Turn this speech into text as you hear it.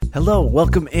Hello,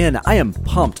 welcome in. I am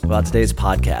pumped about today's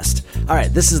podcast. All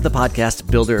right, this is the podcast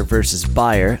Builder versus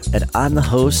Buyer, and I'm the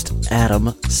host,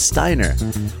 Adam Steiner.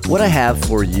 What I have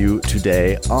for you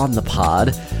today on the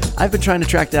pod, I've been trying to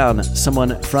track down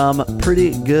someone from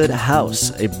Pretty Good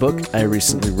House, a book I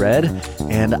recently read,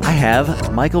 and I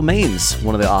have Michael Maines,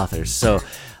 one of the authors. So,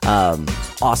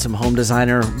 awesome home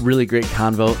designer, really great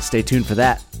convo. Stay tuned for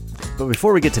that. But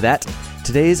before we get to that,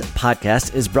 today's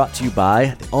podcast is brought to you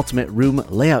by the Ultimate Room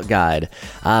Layout Guide.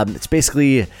 It's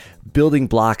basically building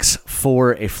blocks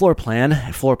for a floor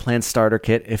plan starter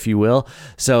kit, if you will.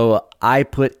 So I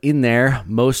put in there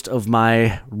most of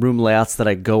my room layouts that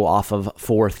I go off of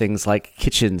for things like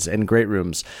kitchens and great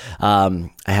rooms. I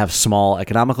have small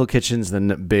economical kitchens,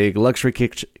 then big luxury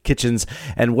kitchens.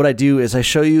 And what I do is I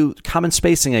show you common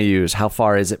spacing I use. How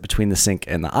far is it between the sink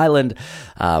and the island?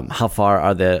 How far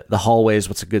are the hallways?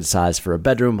 What's a good size for a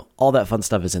bedroom? All that fun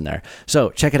stuff is in there. So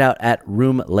check it out at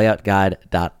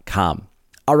roomlayoutguide.com.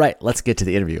 All right, let's get to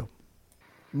the interview.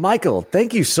 Michael,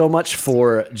 thank you so much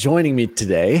for joining me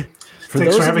today.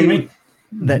 Thanks for having me.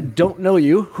 That don't know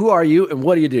you, who are you and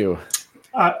what do you do?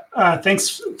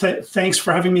 Thanks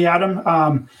for having me,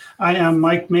 Adam. I am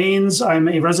Mike Maines. I'm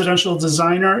a residential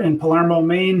designer in Palermo,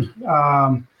 Maine.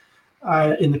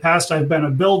 In the past, I've been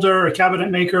a builder, a cabinet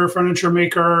maker, furniture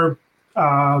maker,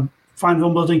 fine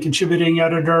home building contributing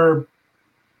editor,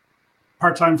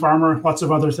 part-time farmer, lots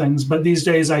of other things. But these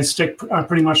days I stick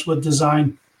pretty much with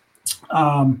design.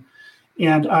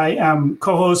 And I am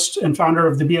co-host and founder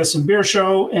of the BS and Beer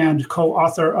Show and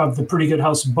co-author of the Pretty Good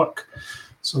House book.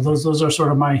 So those are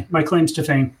sort of my claims to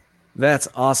fame. That's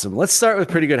awesome. Let's start with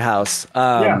Pretty Good House.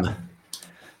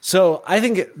 So I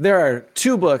think there are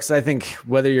two books, I think,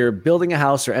 whether you're building a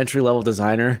house or entry-level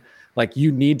designer, like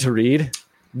you need to read.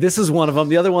 This is one of them.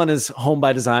 The other one is Home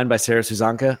by Design by Sarah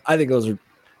Suzanka. I think those are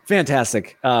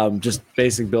fantastic, just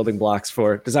basic building blocks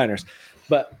for designers.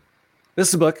 But this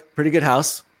is a book, Pretty Good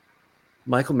House.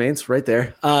 Michael Maines, right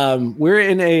there. We're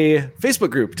in a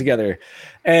Facebook group together,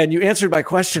 and you answered my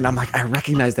question. I'm like, I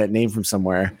recognize that name from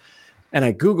somewhere, and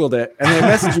I Googled it, and I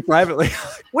messaged you privately.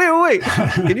 Wait,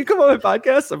 can you come on my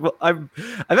podcast?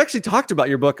 I've actually talked about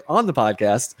your book on the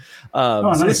podcast,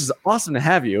 nice. So this is awesome to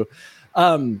have you.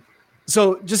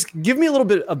 So just give me a little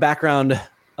bit of background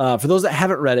for those that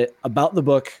haven't read it about the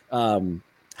book.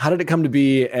 How did it come to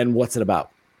be, and what's it about?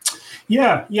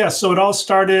 Yeah. So it all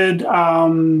started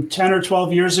 10 or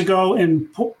 12 years ago in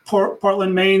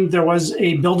Portland, Maine. There was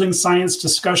a building science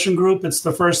discussion group. It's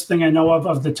the first thing I know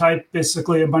of the type.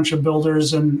 Basically, a bunch of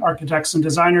builders and architects and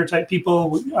designer type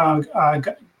people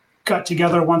got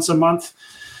together once a month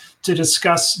to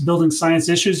discuss building science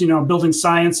issues. You know, building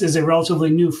science is a relatively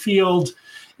new field,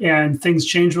 and things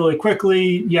change really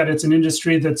quickly. Yet it's an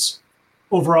industry that's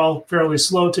overall fairly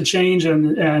slow to change,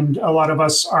 and a lot of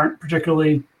us aren't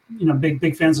particularly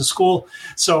big fans of school.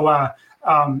 So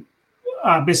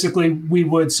basically we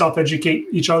would self-educate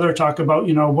each other, talk about,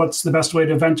 what's the best way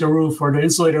to vent a roof or to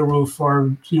insulate a roof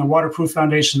or, waterproof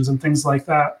foundations and things like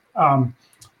that.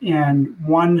 And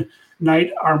one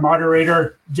night our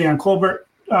moderator, Dan Colbert,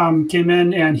 came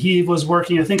in, and he was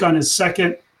working, I think, on his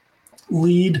second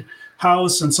lead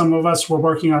house. And some of us were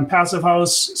working on passive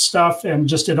house stuff, and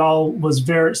just it all was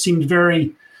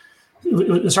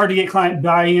it was hard to get client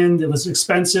buy-in. It was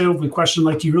expensive. We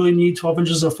questioned, do you really need 12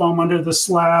 inches of foam under the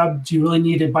slab? Do you really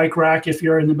need a bike rack if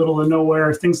you're in the middle of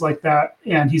nowhere? Things like that.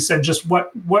 And he said, just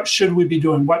what should we be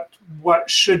doing? What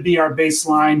should be our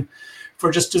baseline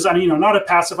for just designing, not a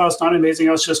passive house, not an amazing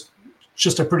house,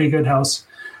 just a pretty good house.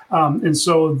 And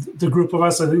so the group of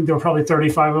us, I think there were probably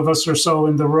 35 of us or so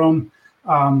in the room.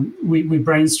 We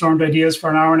brainstormed ideas for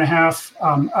an hour and a half.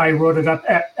 I wrote it up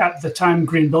at the time.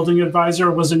 Green Building Advisor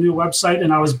was a new website,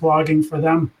 and I was blogging for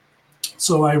them.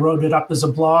 So I wrote it up as a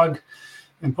blog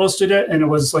and posted it, and it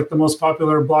was like the most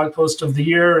popular blog post of the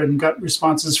year, and got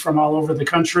responses from all over the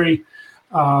country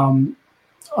on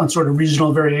sort of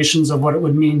regional variations of what it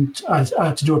would mean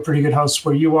to do a pretty good house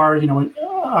where you are.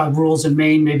 Rules in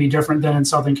Maine may be different than in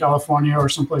Southern California or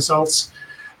someplace else.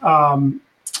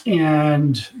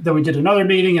 And then we did another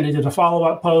meeting, and I did a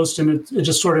follow-up post, and it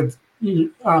just sort of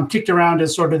kicked around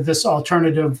as sort of this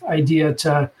alternative idea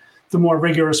to the more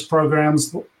rigorous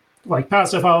programs like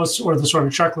Passive House, or the sort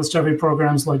of checklist-heavy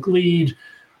programs like LEED,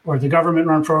 or the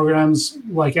government-run programs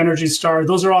like Energy Star.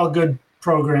 Those are all good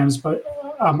programs, but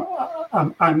I'm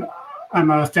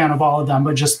a fan of all of them,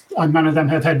 but just none of them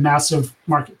have had massive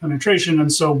market penetration,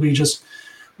 and so we just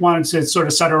wanted to sort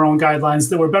of set our own guidelines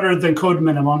that were better than code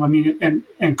minimum. I mean,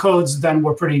 and codes then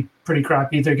were pretty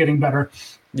crappy. They're getting better.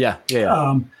 Yeah.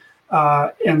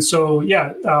 And so,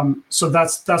 so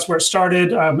that's where it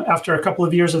started. After a couple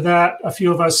of years of that, a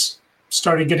few of us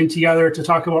started getting together to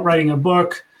talk about writing a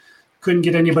book. Couldn't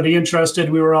get anybody interested.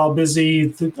 We were all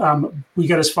busy. We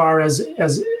got as far as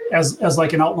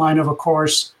like an outline of a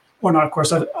course, or not a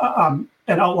course, an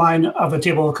outline of a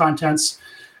table of contents.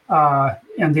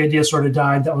 And the idea sort of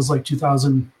died. That was like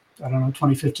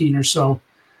 2015 or so.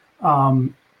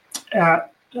 Then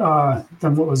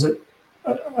what was it?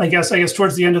 I guess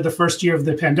towards the end of the first year of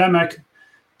the pandemic,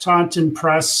 Taunton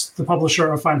Press, the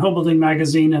publisher of Fine Home Building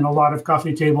magazine, and a lot of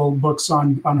coffee table books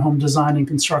on home design and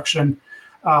construction.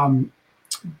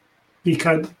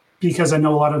 Because I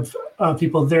know a lot of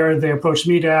people there, they approached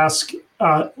me to ask,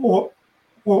 or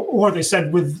they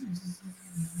said with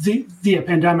the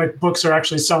pandemic, books are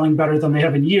actually selling better than they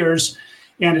have in years,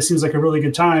 and it seems like a really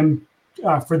good time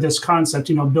for this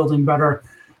concept, building better.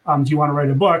 Do you want to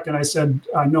write a book? And I said,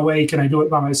 no way can I do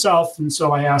it by myself. And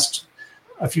so I asked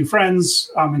a few friends,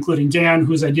 including Dan,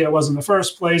 whose idea it was in the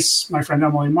first place, my friend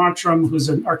Emily Mottram, who's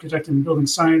an architect and building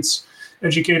science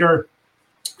educator,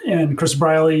 and Chris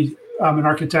Briley, an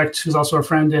architect who's also a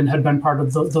friend and had been part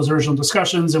of those original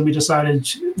discussions. And we decided,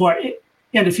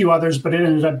 and a few others, but it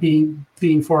ended up being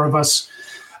four of us,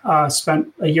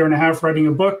 spent a year and a half writing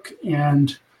a book.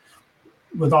 And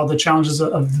with all the challenges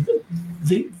of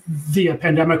the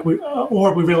pandemic, we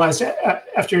realized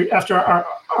after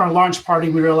our launch party,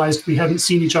 we realized we hadn't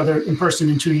seen each other in person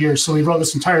in 2 years. So we wrote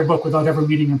this entire book without ever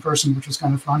meeting in person, which was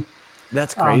kind of fun.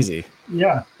 That's crazy.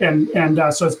 Yeah. And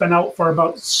so it's been out for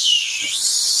about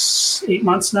 8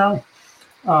 months now.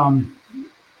 And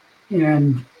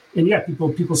yeah,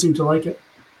 people seem to like it.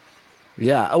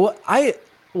 Yeah. What I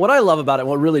love about it,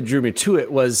 what really drew me to it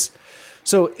was,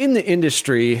 so in the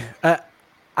industry,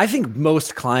 I think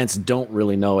most clients don't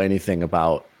really know anything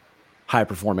about high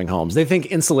performing homes. They think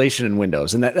insulation and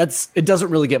windows, and it doesn't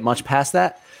really get much past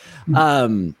that.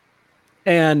 Mm-hmm.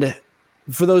 And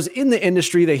for those in the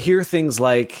industry, they hear things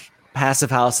like Passive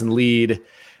House and LEED,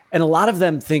 and a lot of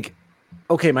them think,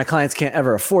 okay, my clients can't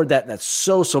ever afford that. That's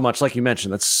so much, like you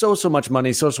mentioned, that's so much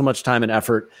money, so much time and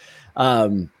effort.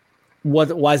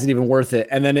 Why is it even worth it?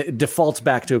 And then it defaults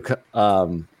back to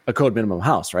a code minimum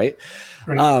house, right?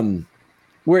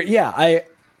 Where, yeah,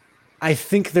 I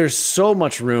think there's so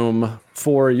much room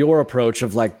for your approach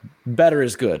of like better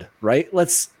is good, right?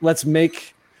 Let's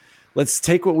take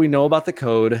what we know about the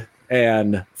code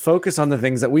and focus on the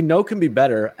things that we know can be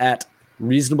better at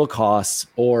reasonable costs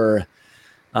or,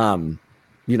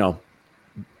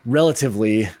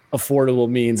 relatively affordable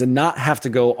means, and not have to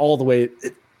go all the way.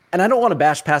 And I don't want to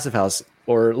bash Passive House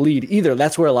or LEED either.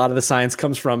 That's where a lot of the science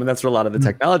comes from, and that's where a lot of the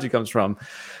technology comes from.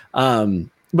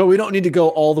 But we don't need to go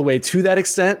all the way to that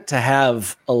extent to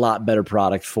have a lot better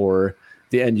product for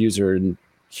the end user and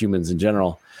humans in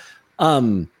general.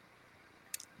 Talk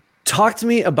to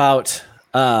me about,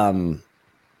 go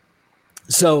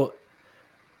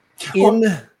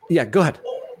ahead.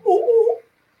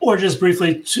 Or just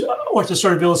briefly, to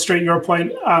sort of illustrate your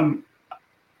point, I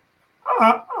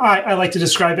like to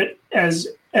describe it as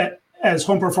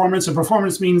home performance, and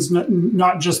performance means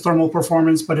not just thermal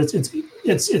performance, but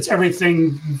it's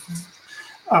everything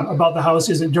about the house.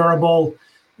 Is it durable?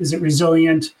 Is it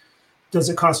resilient? Does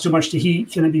it cost too much to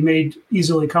heat? Can it be made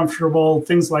easily comfortable?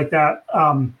 Things like that.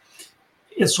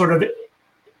 It's sort of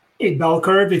a bell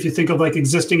curve. If you think of like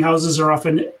existing houses are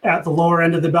often at the lower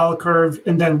end of the bell curve,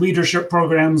 and then leadership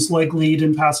programs like LEED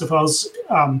and Passive House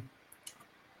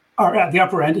are at the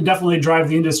upper end and definitely drive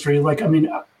the industry.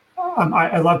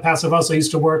 I love Passive House. I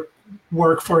used to work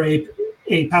for a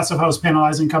Passive House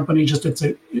panelizing company.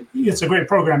 It's a great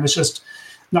program. It's just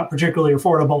not particularly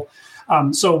affordable.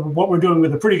 So what we're doing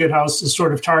with a Pretty Good House is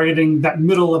sort of targeting that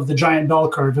middle of the giant bell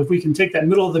curve. If we can take that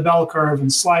middle of the bell curve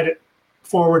and slide it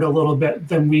forward a little bit,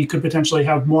 then we could potentially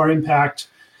have more impact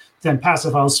than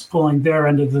Passive House pulling their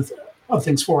end of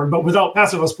things forward. But without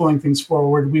Passive House pulling things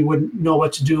forward, we wouldn't know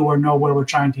what to do or know where we're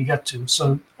trying to get to.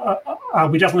 So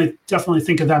we definitely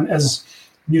think of them as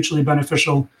mutually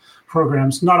beneficial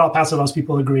programs. Not all Passive House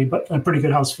people agree, but Pretty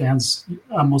Good House fans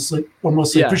mostly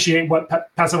appreciate what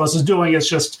Passive House is doing. It's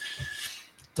just,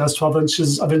 does 12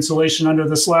 inches of insulation under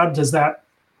the slab, does that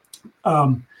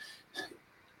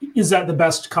is that the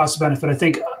best cost benefit? I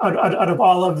think out of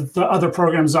all of the other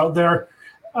programs out there,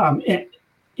 and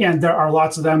there are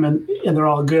lots of them, and they're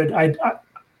all good. I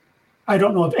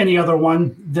don't know of any other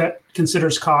one that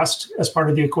considers cost as part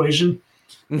of the equation.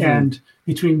 Mm-hmm. And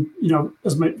between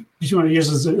my years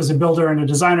as a builder and a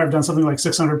designer, I've done something like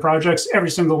 600 projects. Every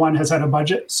single one has had a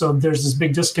budget. So there's this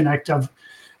big disconnect of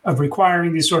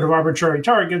requiring these sort of arbitrary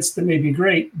targets that may be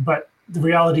great, but the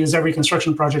reality is every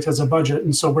construction project has a budget.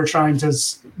 And so we're trying to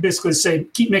basically say,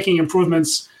 keep making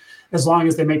improvements as long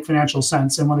as they make financial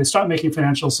sense. And when they stop making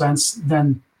financial sense,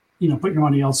 then, put your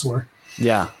money elsewhere.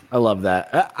 Yeah, I love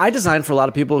that. I design for a lot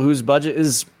of people whose budget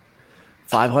is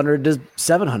 500 to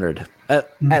 700.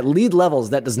 At lead levels,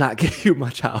 that does not give you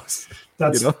much house.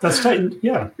 That's tight.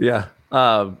 Yeah. Yeah.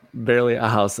 Barely a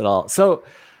house at all. So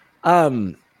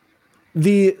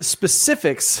the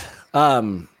specifics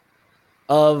of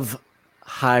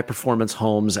high performance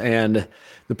homes and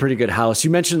the pretty good house, you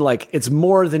mentioned like it's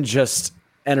more than just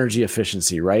energy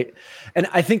efficiency, right? And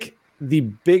I think the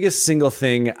biggest single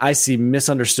thing I see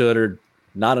misunderstood or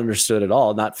not understood at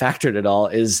all, not factored at all,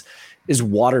 is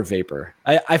water vapor.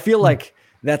 I feel like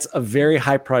that's a very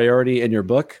high priority in your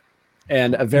book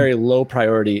and a very low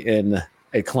priority in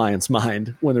a client's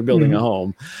mind when they're building a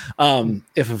home,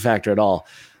 if a factor at all.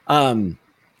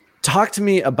 Talk to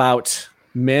me about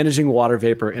managing water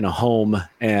vapor in a home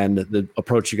and the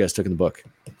approach you guys took in the book.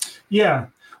 Yeah.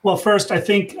 Well, first, I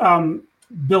think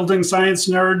building science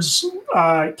nerds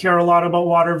care a lot about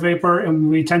water vapor, and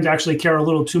we tend to actually care a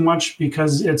little too much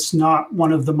because it's not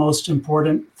one of the most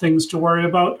important things to worry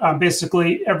about.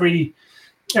 Basically, every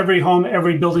home,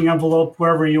 every building envelope,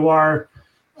 wherever you are,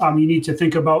 you need to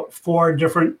think about 4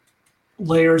 different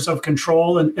layers of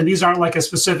control. And these aren't like a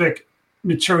specific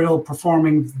material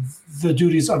performing the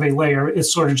duties of a layer.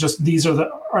 It's sort of just these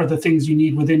are the things you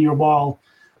need within your wall.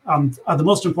 The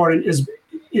most important is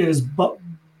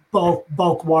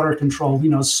bulk water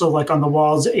control. So like on the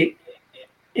walls,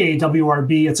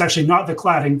 AWRB. It's actually not the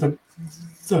cladding.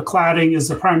 The cladding is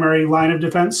the primary line of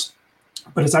defense,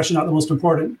 but it's actually not the most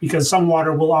important because some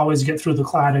water will always get through the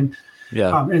cladding.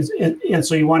 Yeah. And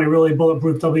so you want a really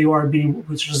bulletproof WRB,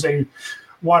 which is a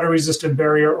water-resistant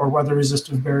barrier or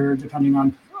weather-resistant barrier, depending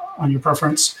on your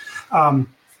preference. And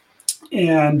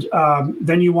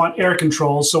then you want air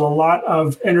control. So a lot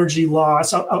of energy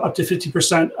loss, up to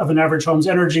 50% of an average home's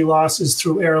energy loss is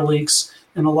through air leaks.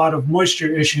 And a lot of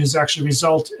moisture issues actually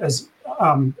result as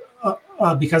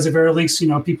because of air leaks.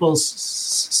 People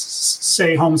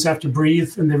say homes have to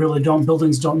breathe, and they really don't.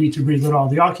 Buildings don't need to breathe at all.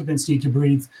 The occupants need to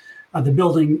breathe. The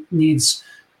building needs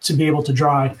to be able to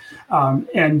dry.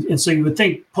 And so you would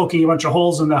think poking a bunch of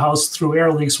holes in the house through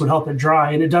air leaks would help it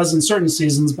dry. And it does in certain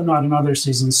seasons, but not in other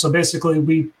seasons. So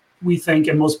basically we think,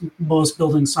 and most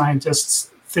building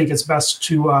scientists think it's best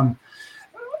to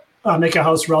make a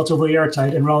house relatively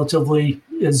airtight, and relatively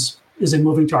is a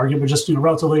moving target, but just,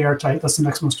 relatively airtight. That's the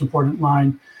next most important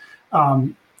line.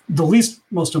 The least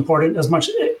most important, as much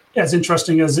as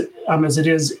interesting as it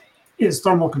is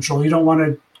thermal control. You don't want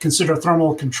to consider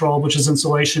thermal control, which is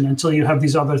insulation, until you have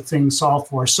these other things solved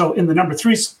for. So in the number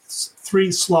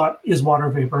three slot is water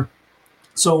vapor.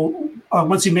 So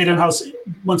once you've made a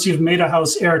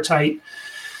house airtight,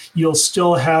 you'll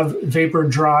still have vapor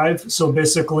drive. So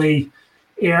basically,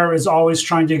 air is always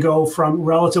trying to go from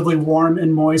relatively warm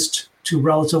and moist to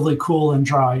relatively cool and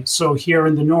dry. So here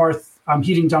in the north,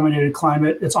 heating-dominated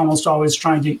climate, air is almost always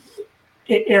trying to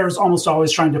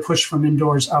push from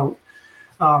indoors out.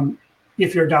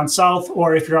 If you're down south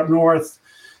or if you're up north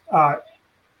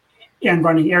and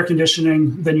running air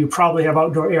conditioning, then you probably have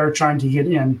outdoor air trying to get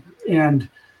in. And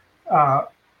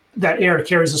that air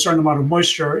carries a certain amount of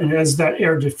moisture. And as that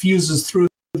air diffuses through,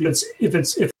 if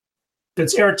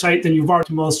it's airtight, then you've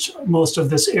already most of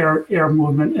this air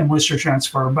movement and moisture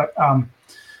transfer. But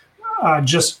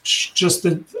just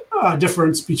the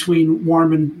difference between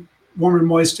warm and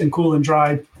moist and cool and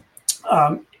dry,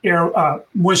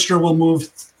 moisture will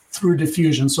move through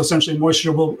diffusion. So essentially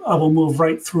moisture will move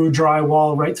right through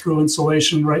drywall, right through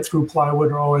insulation, right through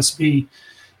plywood or OSB.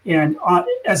 And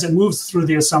as it moves through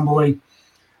the assembly,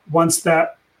 once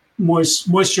that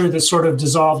moisture that's sort of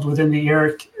dissolved within the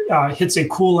air hits a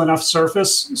cool enough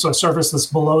surface, so a surface that's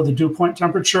below the dew point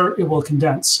temperature, it will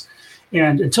condense.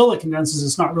 And until it condenses,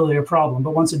 it's not really a problem.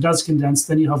 But once it does condense,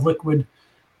 then you have liquid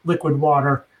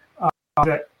water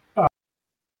that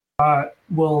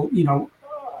will,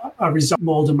 result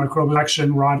mold and microbial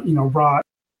action, rot,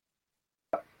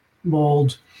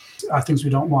 mold, things we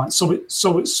don't want.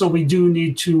 So we do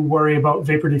need to worry about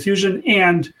vapor diffusion.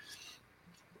 And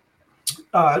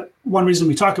one reason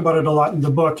we talk about it a lot in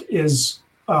the book is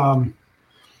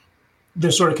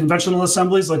there's sort of conventional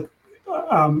assemblies, like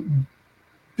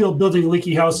building a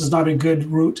leaky house is not a good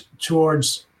route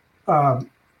towards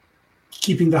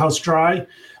keeping the house dry.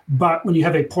 But when you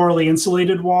have a poorly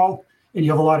insulated wall and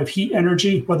you have a lot of heat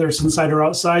energy, whether it's inside or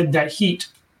outside, that heat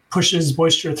pushes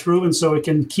moisture through. And so it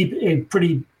can keep a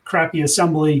pretty crappy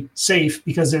assembly safe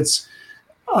because it's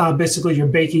basically you're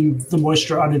baking the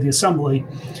moisture out of the assembly.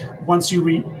 Once you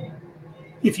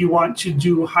if you want to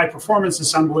do high performance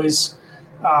assemblies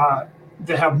that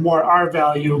have more R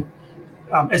value,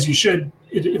 as you should,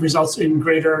 it results in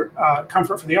greater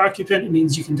comfort for the occupant. It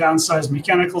means you can downsize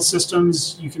mechanical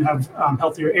systems, you can have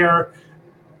healthier air.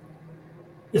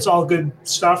 It's all good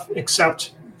stuff,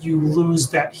 except you lose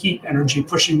that heat energy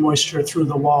pushing moisture through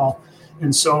the wall.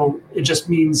 And so it just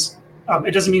means,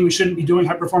 it doesn't mean we shouldn't be doing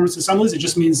high performance assemblies. It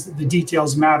just means that the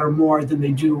details matter more than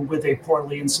they do with a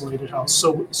poorly insulated house.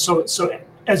 So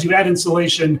as you add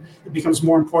insulation, it becomes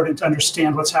more important to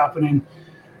understand what's happening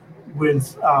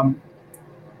with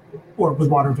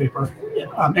water vapor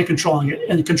and controlling it.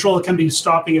 And control it can be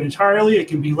stopping it entirely. It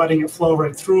can be letting it flow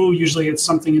right through. Usually it's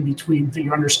something in between that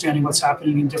you're understanding what's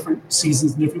happening in different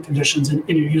seasons and different conditions, and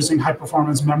you're using high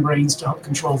performance membranes to help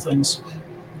control things.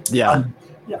 Yeah.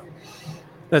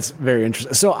 That's very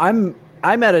interesting. So I'm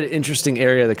at an interesting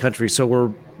area of the country. So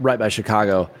we're right by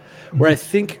Chicago, where I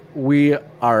think we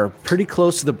are pretty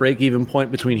close to the break-even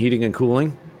point between heating and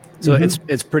cooling. So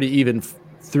it's pretty even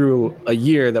through a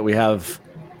year that we have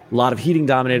a lot of heating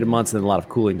dominated months and a lot of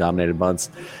cooling dominated months.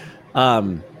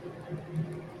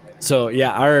 So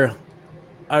yeah, are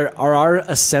our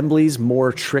assemblies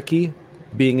more tricky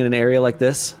being in an area like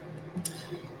this?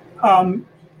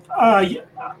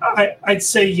 I'd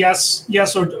say yes,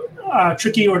 or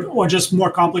tricky, or just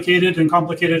more complicated. And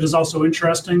complicated is also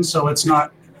interesting. So it's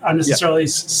not unnecessarily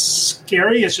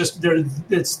scary. It's just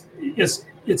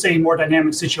it's a more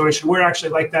dynamic situation. We're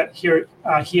actually like that here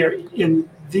in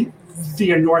the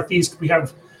Northeast. We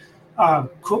have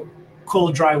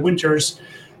cool, dry winters,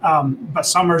 but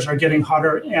summers are getting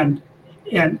hotter and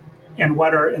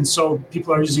wetter, and so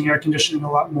people are using air conditioning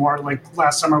a lot more. Like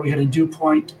last summer, we had a dew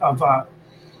point of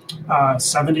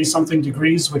 70 something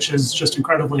degrees, which is just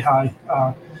incredibly high.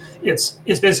 It's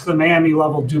basically Miami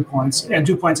level dew points, and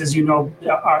dew points, as you know,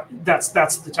 that's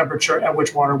the temperature at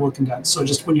which water will condense. So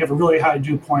just when you have a really high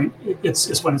dew point,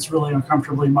 it's when it's really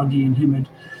uncomfortably muggy and humid.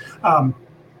 And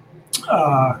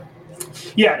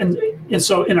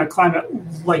so in a climate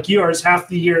like yours, half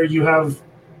the year you have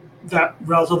that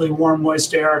relatively warm,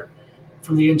 moist air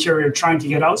from the interior trying to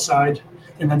get outside,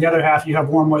 and then the other half you have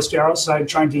warm, moist air outside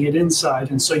trying to get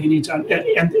inside. And so you need to,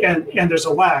 and there's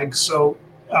a lag, so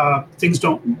things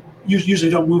usually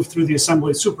don't move through the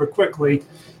assembly super quickly.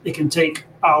 It can take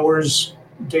hours,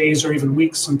 days, or even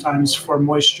weeks sometimes for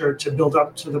moisture to build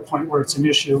up to the point where it's an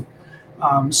issue.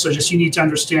 So just you need to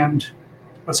understand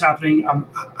what's happening.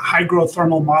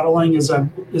 Hydrothermal modeling is a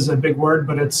big word,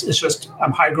 but it's just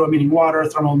hydro meaning water,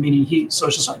 thermal meaning heat. So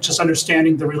it's just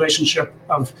understanding the relationship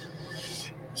of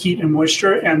heat and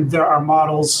moisture, and there are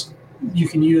models you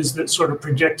can use that sort of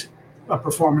predict a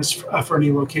performance for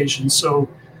any location. So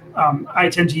I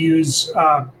tend to use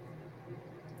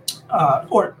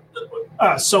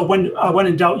so when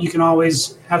in doubt, you can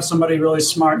always have somebody really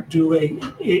smart do a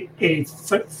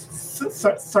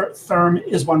Therm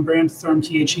is one brand, Therm,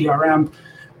 THERM.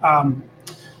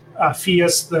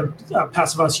 FIAS, the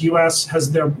Passive House US,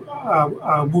 has their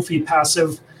WUFI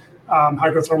passive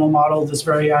hydrothermal model that's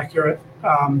very accurate.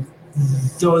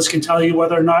 Those can tell you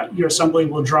whether or not your assembly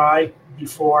will dry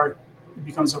before it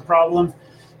becomes a problem.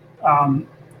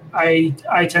 I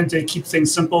tend to keep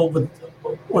things simple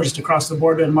or just across the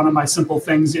board. And one of my simple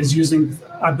things is using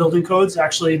building codes.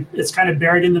 Actually, it's kind of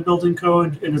buried in the building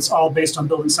code, and it's all based on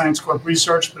Building Science Corp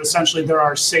research. But essentially, there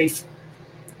are safe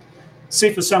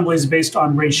assemblies based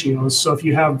on ratios. So if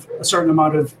you have a certain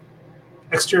amount of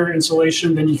exterior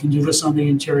insulation, then you can do this on the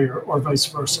interior, or vice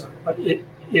versa. But it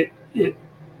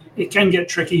can get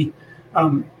tricky,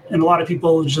 and a lot of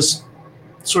people just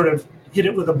sort of hit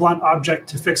it with a blunt object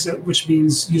to fix it, which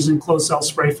means using closed cell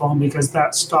spray foam, because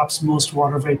that stops most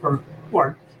water vapor,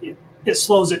 or it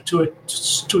slows it to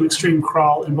an extreme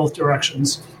crawl in both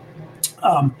directions.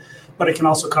 But it can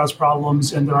also cause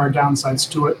problems, and there are downsides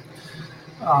to it.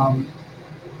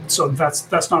 So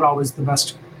that's not always the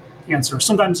best answer.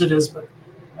 Sometimes it is, but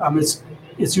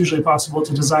it's usually possible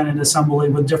to design an assembly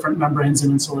with different membranes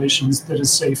and insulations that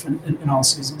is safe in all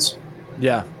seasons.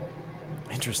 Yeah,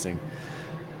 interesting.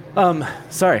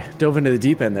 Sorry, dove into the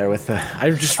deep end there with I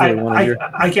just really want to hear.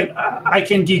 I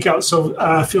can geek out, so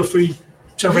feel free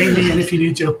to rein me in if you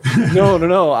need to.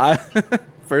 No.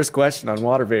 First question on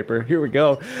water vapor. Here we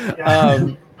go.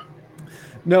 Yeah.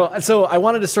 No, so I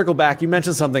wanted to circle back. You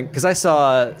mentioned something, because I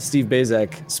saw Steve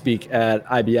Bazek speak at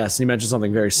IBS, and he mentioned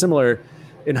something very similar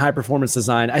in high performance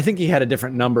design. I think he had a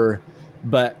different number,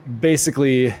 but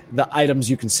basically the items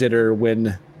you consider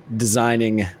when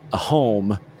designing a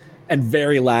home, and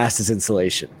very last is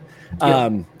insulation.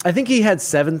 Yeah. I think he had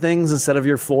 7 things instead of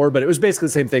your 4, but it was basically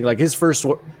the same thing. Like his first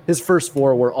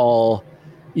 4 were all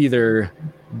either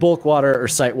bulk water or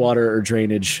site water or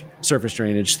drainage, surface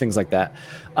drainage, things like that.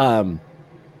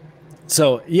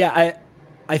 So yeah,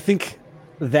 I think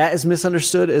that is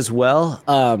misunderstood as well.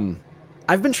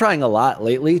 I've been trying a lot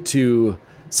lately to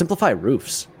simplify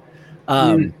roofs,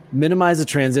 minimize the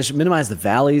transition, minimize the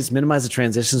valleys, minimize the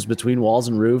transitions between walls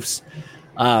and roofs.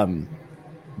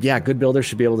 Yeah, good builders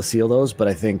should be able to seal those, but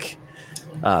I think,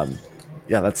 what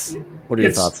are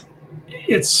your thoughts?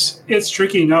 It's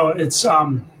tricky. No, it's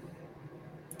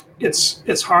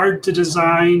hard to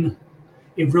design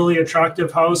a really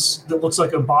attractive house that looks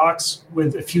like a box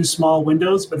with a few small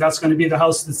windows, but that's going to be the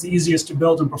house that's the easiest to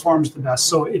build and performs the best.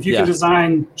 So if you can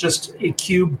design just a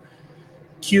cube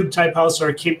type house or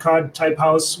a Cape Cod type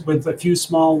house with a few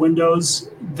small windows,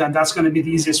 then that's going to be the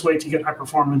easiest way to get high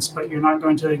performance. But you're not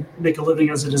going to make a living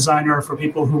as a designer for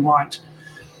people who want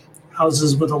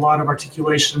houses with a lot of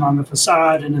articulation on the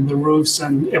facade and in the roofs.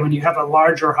 And when you have a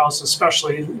larger house,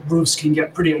 especially, roofs can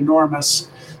get pretty enormous.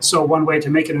 So one way to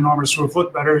make an enormous roof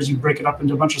look better is you break it up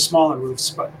into a bunch of smaller roofs.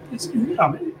 But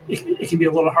it can be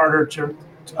a little harder to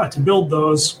build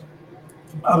those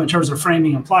in terms of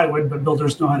framing and plywood, but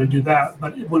builders know how to do that.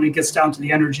 But when it gets down to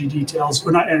the energy details,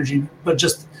 or not energy, but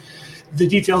just the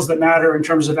details that matter in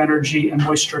terms of energy and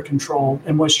moisture control,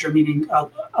 and moisture meaning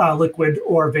liquid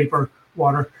or vapor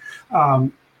water,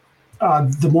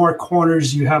 the more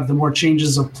corners you have, the more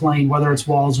changes of plane, whether it's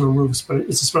walls or roofs, but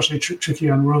it's especially tricky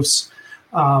on roofs.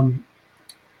 A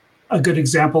good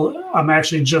example, I'm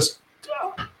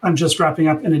just wrapping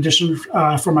up an addition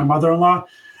for my mother-in-law,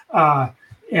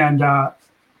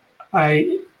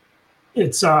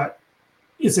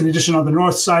 it's an addition on the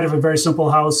north side of a very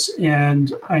simple house,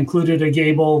 and I included a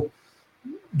gable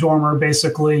dormer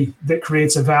basically that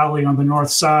creates a valley on the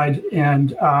north side,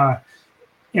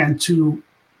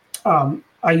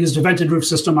 I used a vented roof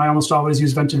system. I almost always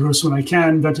use vented roofs when I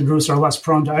can. Vented roofs are less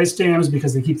prone to ice dams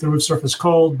because they keep the roof surface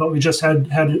cold, but we just had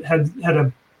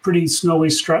a pretty snowy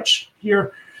stretch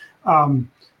here. And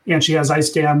she has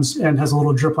ice dams and has a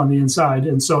little drip on the inside.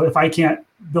 And so if I can't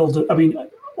build it,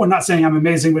 we're not saying I'm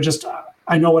amazing, but just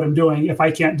I know what I'm doing. If I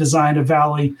can't design a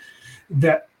valley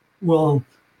that will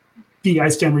be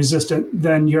ice dam resistant,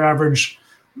 then your average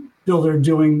builder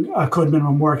doing code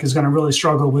minimum work is going to really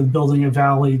struggle with building a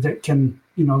valley that can,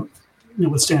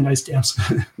 withstand ice dams.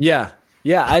 Yeah.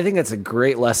 I think that's a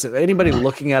great lesson. Anybody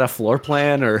looking at a floor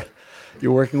plan, or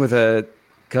you're working with a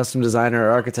custom designer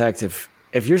or architect, if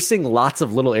you're seeing lots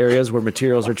of little areas where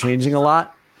materials are changing a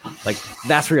lot, like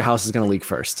that's where your house is going to leak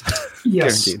first.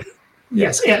 Yes. Guaranteed.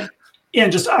 Yes.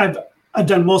 And just, I've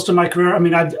done most of my career.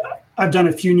 I've done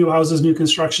a few new houses, new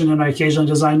construction, and I occasionally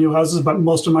design new houses, but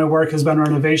most of my work has been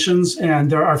renovations.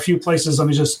 And there are a few places,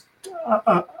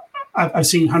 I've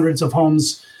seen hundreds of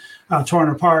homes torn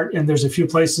apart, and there's a few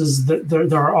places that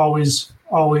there are always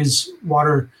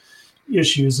water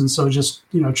issues. And so just,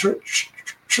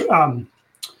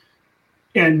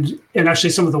 and actually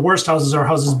some of the worst houses are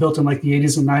houses built in like the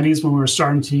 80s and 90s when we were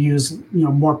starting to use,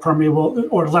 more permeable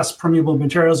or less permeable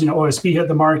materials. OSB hit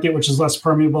the market, which is less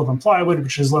permeable than plywood,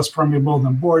 which is less permeable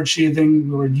than board sheathing.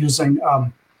 We were using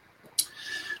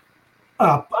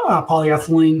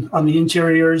polyethylene on the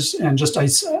interiors, and just I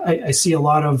see a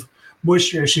lot of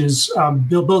moisture issues.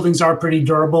 Buildings are pretty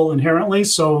durable inherently,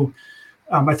 so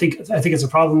I think it's a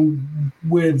problem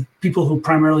with people who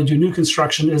primarily do new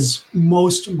construction. Is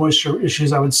most moisture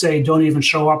issues, I would say, don't even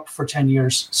show up for 10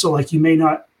 years. So like you may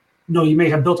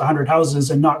have built 100 houses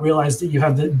and not realize that you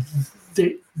have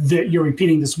that you're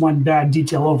repeating this one bad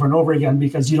detail over and over again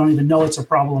because you don't even know it's a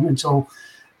problem until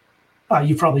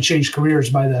you've probably changed careers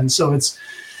by then. So it's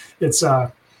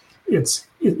really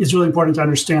important to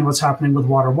understand what's happening with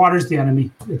water. Water's the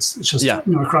enemy. It's just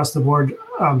across the board.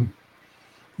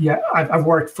 I've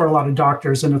worked for a lot of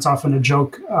doctors, and it's often a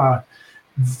joke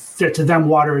that to them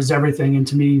water is everything, and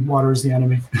to me water is the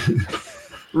enemy.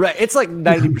 Right. It's like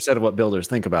 90% of what builders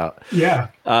think about. Yeah.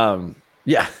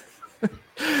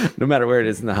 No matter where it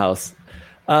is in the house.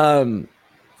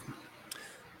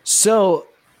 So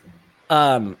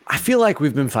I feel like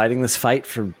we've been fighting this fight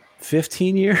for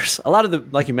 15 years. A lot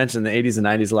of like you mentioned, in the 80s and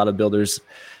 90s, a lot of builders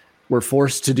were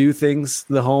forced to do things,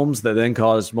 the homes, that then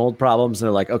caused mold problems. And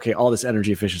they're like, okay, all this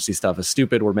energy efficiency stuff is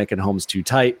stupid. We're making homes too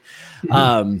tight.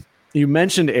 Mm-hmm. You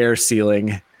mentioned air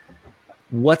sealing.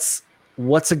 What's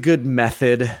a good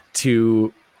method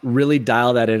to really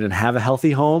dial that in and have a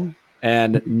healthy home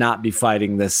and not be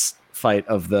fighting this fight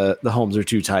of the homes are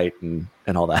too tight and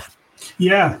all that?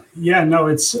 Yeah. No,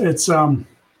 it's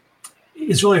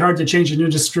really hard to change an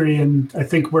industry, and I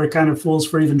think we're kind of fools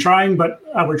for even trying, but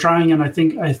we're trying, and I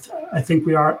think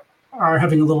we are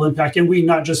having a little impact. And we,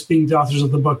 not just being the authors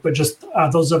of the book, but just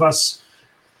those of us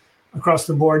across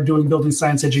the board doing building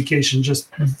science education. Just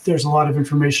there's a lot of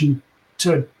information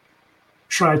to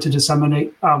try to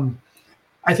disseminate.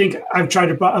 I think I've tried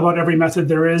about every method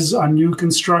there is on new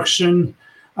construction.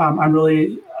 I've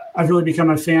really become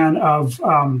a fan of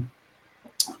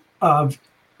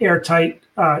airtight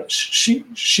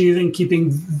sheathing,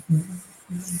 keeping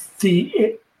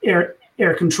the air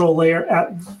control layer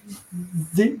at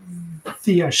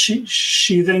the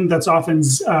sheathing. That's often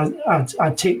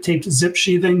taped zip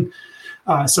sheathing.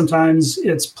 Sometimes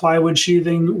it's plywood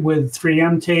sheathing with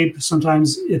 3M tape.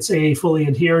 Sometimes it's a fully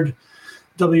adhered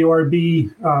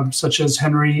WRB, such as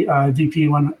Henry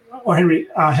VP1 or Henry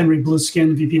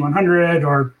Blueskin VP100,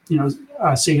 or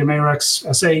Sega Marex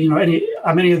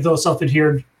SA. Many of those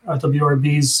self-adhered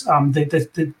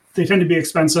WRBs. They tend to be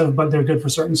expensive, but they're good for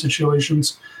certain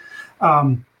situations.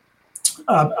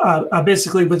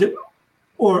 Basically, within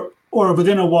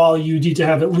a wall, you need to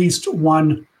have at least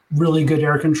one really good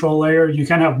air control layer. You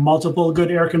can have multiple good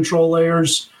air control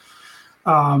layers,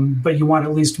 but you want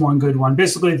at least one good one.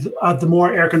 Basically, the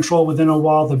more air control within a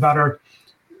wall, the better.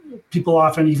 People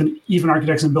often, even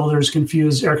architects and builders,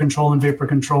 confuse air control and vapor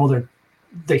control.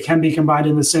 They can be combined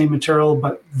in the same material,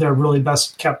 but they're really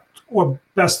best kept or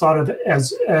best thought of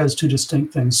as two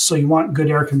distinct things. So you want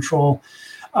good air control.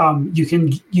 You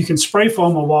can spray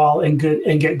foam a wall and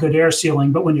get good air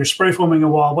sealing, but when you're spray foaming a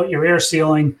wall, what you're air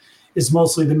sealing is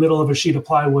mostly the middle of a sheet of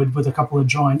plywood with a couple of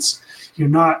joints.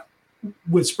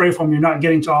 With spray foam, you're not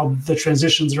getting to all the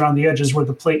transitions around the edges where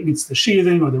the plate meets the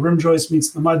sheathing or the rim joist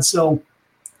meets the mud sill,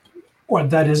 or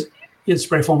that is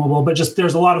spray foamable. But just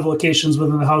there's a lot of locations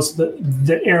within the house that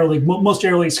the air leak, most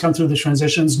air leaks come through the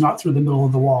transitions, not through the middle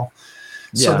of the wall.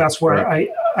 So that's where right.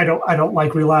 I don't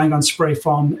like relying on spray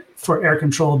foam for air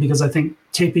control, because I think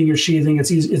taping your sheathing, it's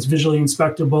easy, it's visually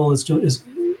inspectable, it's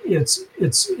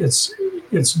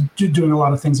doing a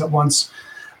lot of things at once.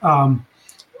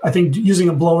 I think using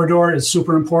a blower door is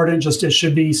super important. Just it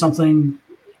should be something.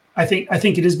 I think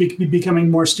it is becoming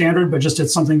more standard, but just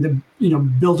it's something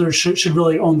that builders should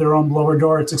really own their own blower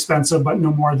door. It's expensive, but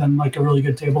no more than like a really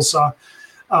good table saw.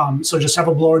 So just have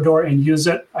a blower door and use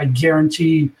it. I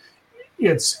guarantee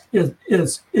it's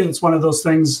one of those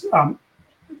things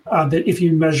that if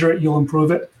you measure it, you'll improve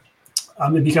it.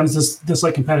 It becomes this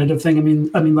like competitive thing. I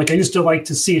mean, like I used to like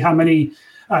to see how many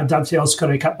dovetails could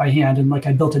I cut by hand, and like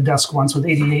I built a desk once with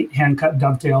 88 hand cut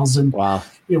dovetails, and wow,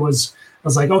 I was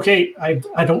like, okay,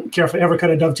 I don't care if I ever cut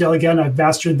a dovetail again. I've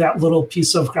mastered that little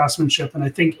piece of craftsmanship, and I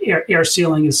think air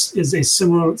sealing is a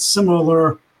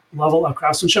similar level of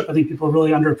craftsmanship. I think people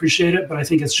really underappreciate it, but I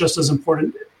think it's just as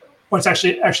important. Or it's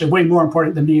actually way more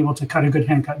important than being able to cut a good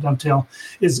hand cut dovetail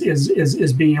is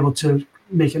being able to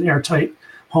make an airtight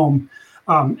home.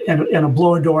 And a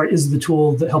blower door is the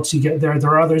tool that helps you get there.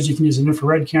 There are others. You can use an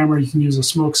infrared camera. You can use a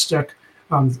smoke stick.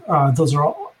 Those are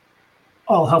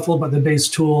all helpful, but the base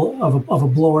tool of a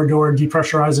blower door,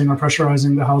 depressurizing or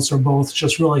pressurizing the house, or both,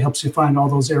 just really helps you find all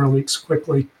those air leaks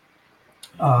quickly.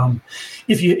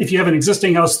 If you have an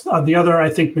existing house, the other, I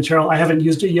think, material, I haven't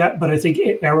used it yet, but I think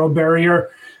aero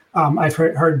barrier. I've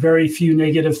heard very few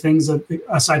negative things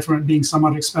aside from it being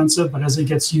somewhat expensive, but as it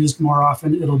gets used more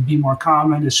often, it'll be more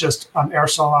common. It's just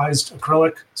aerosolized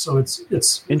acrylic. So it's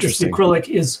interesting. The acrylic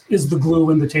is the glue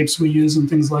in the tapes we use and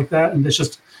things like that. And it's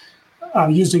just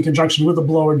used in conjunction with a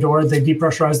blower door. They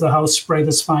depressurize the house, spray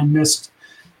this fine mist,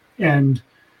 and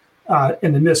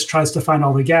the mist tries to find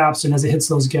all the gaps. And as it hits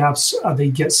those gaps, they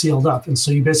get sealed up. And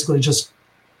so you basically just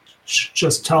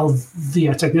tell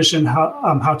the technician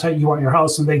how tight you want your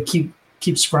house, and they keep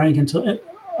spraying until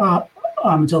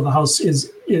the house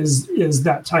is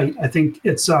that tight. I think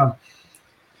it's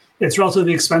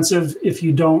relatively expensive if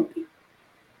you're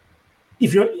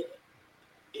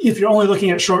only looking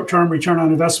at short-term return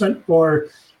on investment, or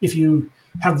if you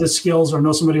have the skills or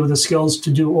know somebody with the skills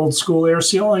to do old school air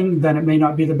sealing, then it may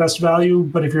not be the best value.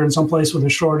 But if you're in some place with a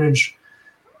shortage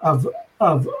of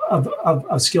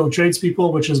skilled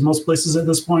tradespeople, which is most places at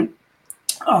this point,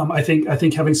 I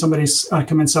think having somebody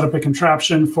come and set up a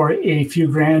contraption for a few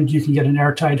grand, you can get an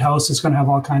airtight house. It's going to have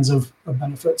all kinds of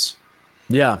benefits.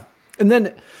 Yeah, and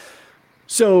then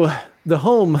so the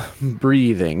home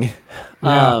breathing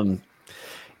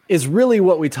is really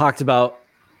what we talked about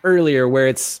earlier, where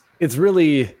it's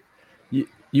really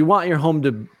you want your home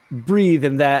to breathe,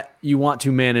 and that you want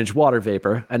to manage water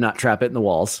vapor and not trap it in the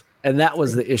walls. And that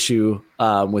was the issue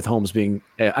with homes being.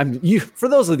 For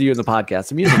those of you in the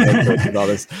podcast, I'm using with all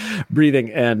this breathing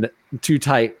and too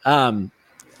tight.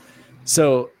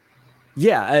 So,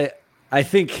 yeah, I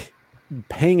think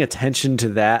paying attention to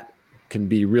that can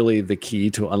be really the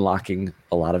key to unlocking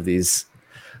a lot of these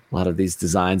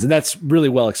designs, and that's really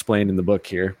well explained in the book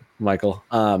here. Michael.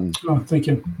 Oh, thank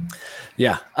you.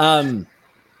 Yeah.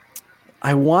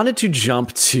 I wanted to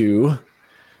jump to,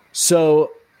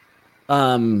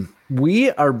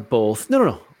 we are both,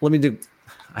 no. Let me do,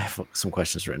 I have some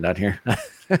questions written down here.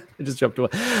 I just jumped away.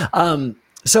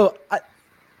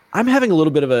 I'm having a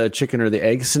little bit of a chicken or the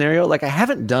egg scenario. Like I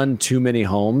haven't done too many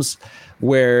homes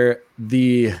where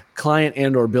the client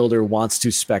and or builder wants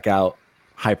to spec out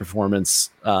high performance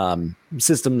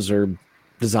systems or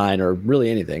design or really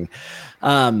anything.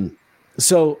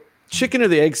 So chicken or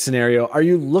the egg scenario, are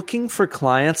you looking for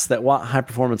clients that want high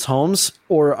performance homes,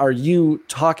 or are you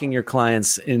talking your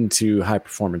clients into high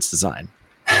performance design?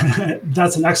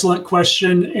 That's an excellent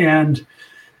question. And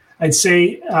I'd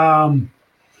say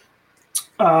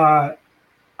I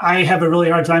have a really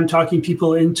hard time talking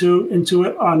people into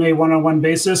it on a one-on-one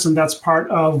basis. And that's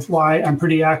part of why I'm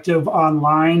pretty active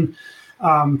online,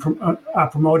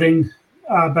 promoting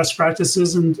best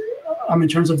practices. And in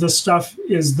terms of this stuff,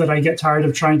 is that I get tired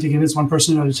of trying to convince one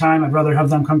person at a time. I'd rather have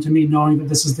them come to me knowing that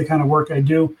this is the kind of work I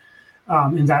do.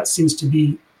 And that seems to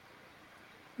be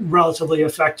relatively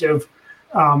effective.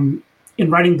 In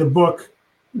writing the book,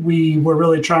 we were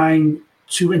really trying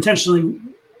to intentionally,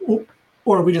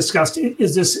 or we discussed,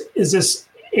 is this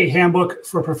a handbook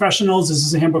for professionals? Is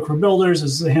this a handbook for builders?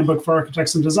 Is this a handbook for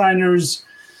architects and designers?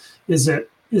 Is it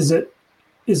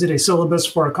a syllabus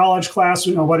for a college class?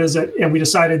 What is it? And we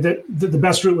decided that the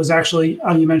best route was actually,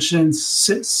 you mentioned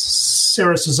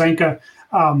Sarah Susanka.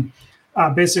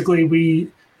 Basically, we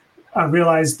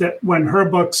realized that when her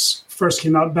books first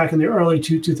came out back in the early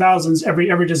 2000s,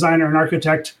 every designer and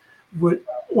architect would,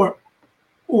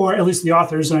 or at least the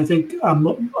authors, and I think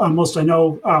most I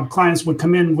know, clients would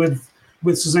come in with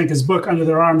Susanka's book under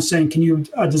their arm saying, can you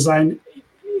design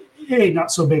a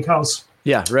not so big house?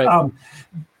 Yeah, right.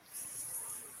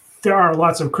 There are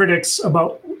lots of critics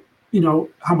about,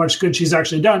 how much good she's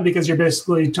actually done, because you're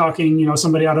basically talking,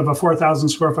 somebody out of a 4,000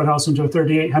 square foot house into a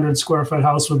 3,800 square foot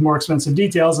house with more expensive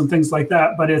details and things like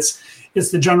that. But it's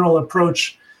the general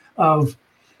approach of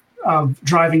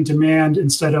driving demand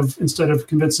instead of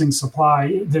convincing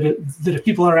supply, that if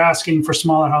people are asking for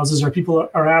smaller houses or people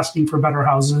are asking for better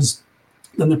houses,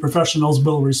 then the professionals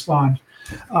will respond.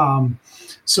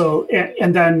 So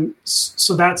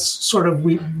that's sort of,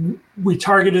 we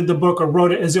targeted the book or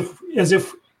wrote it as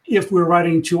if we're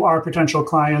writing to our potential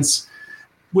clients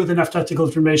with enough technical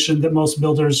information that most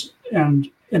builders and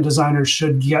designers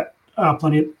should get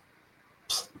plenty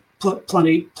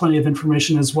of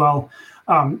information as well.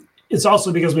 It's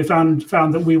also because we found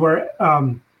that we were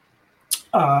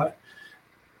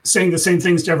saying the same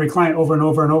things to every client over and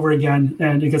over and over again,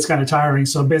 and it gets kind of tiring.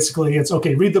 So basically, it's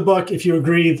okay. Read the book. If you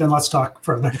agree, then let's talk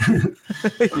further.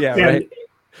 Yeah, right.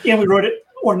 And we wrote it,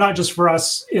 or not just for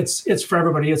us. It's for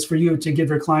everybody. It's for you to give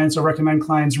your clients or recommend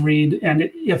clients read,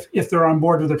 and if they're on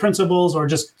board with the principles, or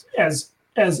just as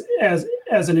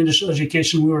an initial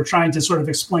education, we were trying to sort of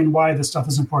explain why this stuff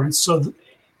is important. So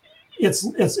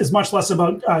it's much less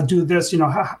about do this.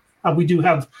 How we do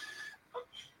have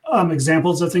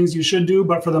examples of things you should do,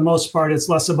 but for the most part, it's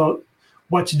less about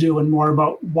what to do and more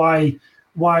about why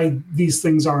these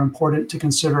things are important to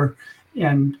consider.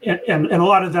 And a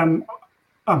lot of them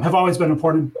have always been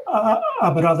important,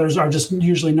 but others are just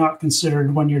usually not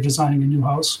considered when you're designing a new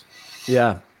house.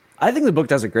 Yeah, I think the book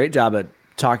does a great job at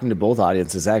talking to both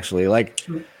audiences. Actually,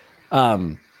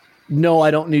 no,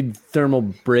 I don't need thermal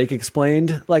break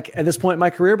explained at this point in my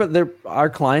career, but there are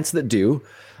clients that do.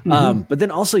 Mm-hmm. But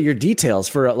then also your details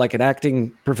for an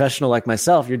acting professional like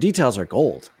myself, your details are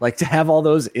gold. To have all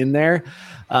those in there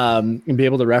and be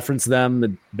able to reference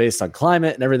them based on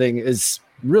climate and everything is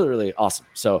really, really awesome.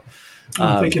 So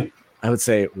thank you. I would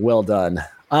say well done.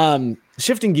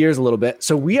 Shifting gears a little bit.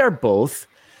 So we are both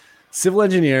civil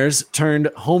engineers turned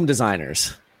home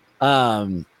designers.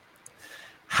 How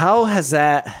has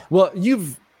that,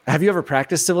 have you ever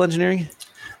practiced civil engineering?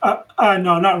 No,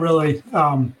 not really.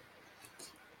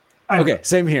 Okay,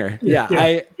 same here. Yeah,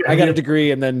 I got a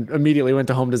degree and then immediately went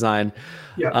to home design.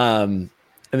 Yeah. And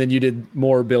then you did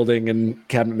more building and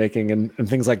cabinet making and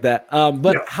things like that.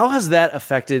 But how has that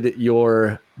affected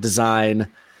your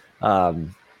design,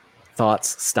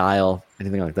 thoughts, style,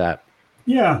 anything like that?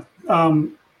 Yeah.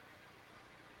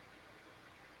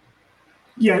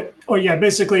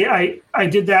 Basically, I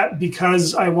did that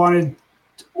because I wanted,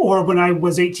 or when I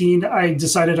was 18, I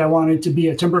decided I wanted to be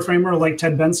a timber framer like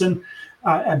Ted Benson.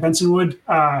 At Bensonwood.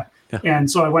 And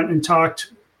so I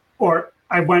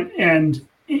went and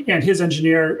and his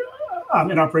engineer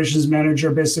and operations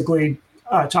manager basically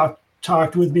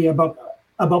talked with me about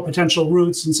potential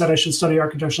routes and said I should study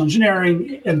architectural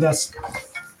engineering. And that's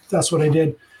what I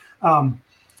did.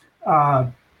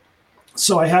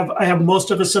 So I have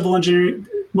most of a civil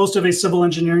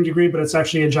engineering degree, but it's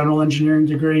actually a general engineering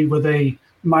degree with a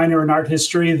minor in art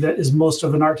history that is most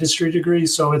of an art history degree.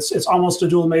 So it's almost a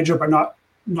dual major, but not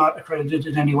accredited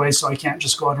in any way. So I can't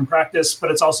just go out and practice.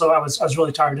 But it's also I was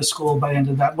really tired of school by the end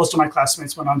of that. Most of my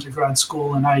classmates went on to grad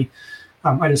school, and I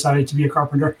decided to be a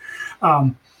carpenter,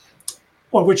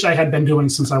 or which I had been doing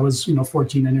since I was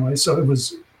 14 anyway. So it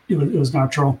was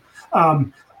natural.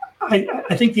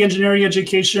 I think the engineering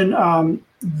education,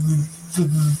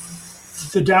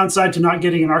 the downside to not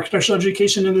getting an architectural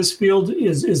education in this field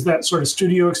is that sort of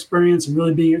studio experience and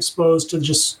really being exposed to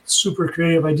just super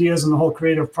creative ideas and the whole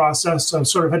creative process. So I've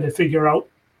sort of had to figure out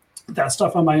that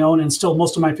stuff on my own. And still,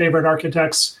 most of my favorite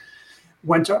architects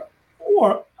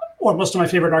or most of my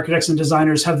favorite architects and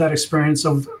designers have that experience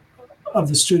of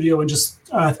the studio and just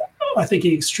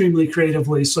thinking extremely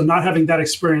creatively. So not having that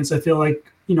experience, I feel like,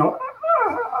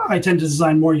 I tend to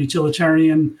design more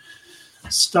utilitarian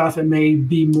stuff and may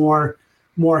be more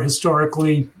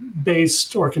historically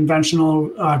based or conventional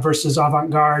versus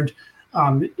avant-garde.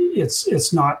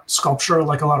 It's not sculpture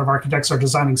like a lot of architects are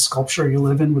designing sculpture you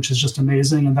live in, which is just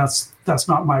amazing, and that's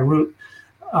not my route.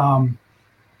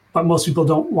 But most people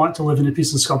don't want to live in a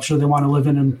piece of sculpture. They want to live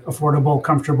in an affordable,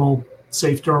 comfortable,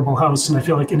 safe, durable house. And I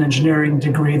feel like an engineering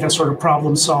degree, that sort of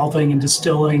problem solving and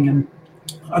distilling and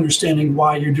understanding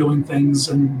why you're doing things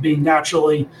and being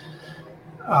naturally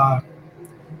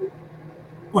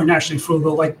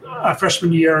frugal. Like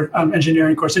freshman year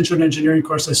engineering course, intro to engineering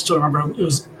course, I still remember it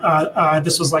was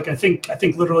this was like I think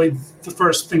literally the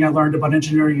first thing I learned about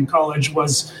engineering in college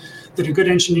was that a good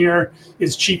engineer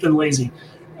is cheap and lazy,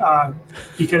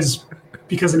 because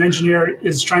an engineer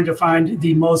is trying to find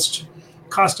the most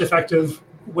cost-effective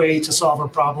way to solve a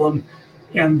problem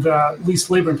and the least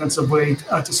labor-intensive way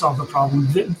to solve the problem.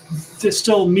 This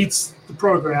still meets the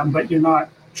program, but you're not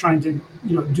trying to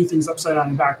do things upside down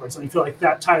and backwards. And I feel like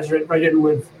that ties right in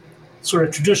with sort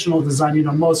of traditional design.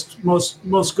 Most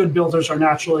good builders are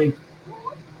naturally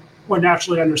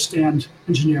understand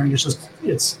engineering.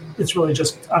 It's really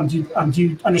just do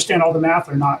you understand all the math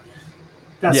or not?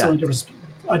 That's the only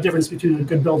difference between a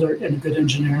good builder and a good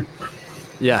engineer.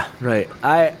 Yeah, right.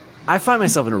 I find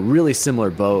myself in a really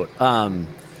similar boat.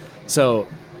 So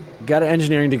got an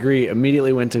engineering degree,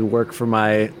 immediately went to work for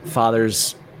my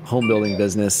father's home building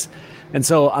business. And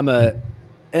so I'm a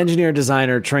engineer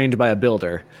designer trained by a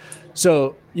builder.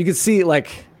 So you can see,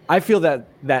 like, I feel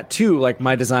that too, like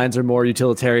my designs are more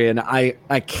utilitarian. I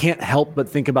can't help but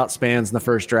think about spans in the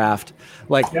first draft.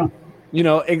 Like,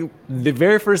 the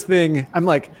very first thing I'm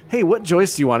like, hey, what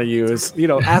joist do you want to use?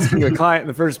 Asking the client in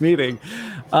the first meeting.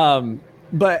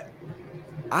 But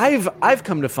I've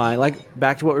come to find, like,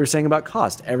 back to what we were saying about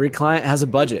cost, every client has a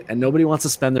budget and nobody wants to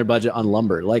spend their budget on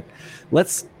lumber. Like,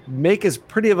 let's make as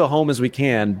pretty of a home as we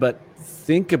can, but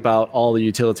think about all the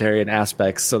utilitarian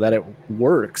aspects so that it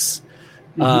works,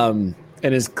 and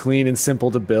is clean and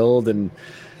simple to build. And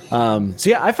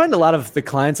I find a lot of the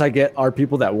clients I get are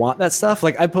people that want that stuff.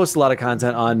 Like, I post a lot of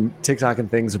content on TikTok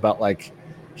and things about, like,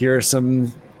 here are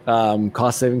some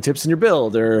cost saving tips in your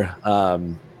build, or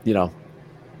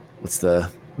what's the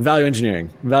value engineering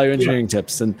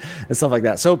tips and stuff like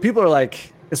that. So people are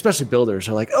like, especially builders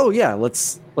are like, oh yeah,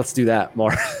 let's do that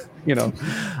more,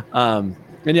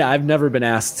 and I've never been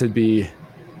asked to be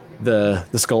the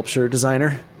sculpture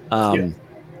designer. No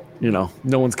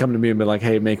one's come to me and been like,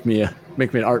 hey, make me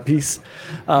an art piece.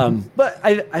 But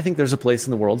I think there's a place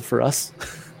in the world for us.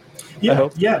 I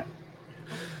hope. Yeah.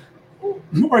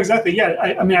 More exactly.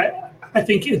 Yeah. I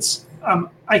think it's,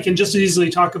 I can just as easily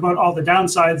talk about all the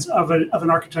downsides of an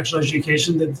architectural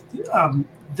education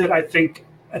that I think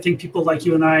people like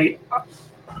you and I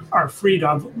are freed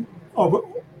of,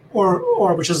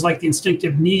 or which is like the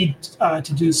instinctive need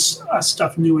to do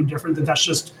stuff new and different. That's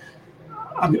just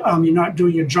you're not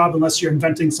doing your job unless you're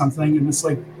inventing something, and it's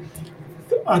like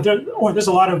there's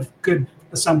a lot of good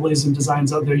assemblies and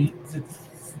designs out there.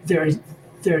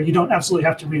 You don't absolutely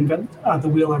have to reinvent the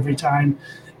wheel every time.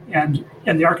 And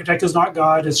the architect is not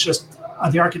God. It's just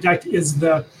the architect is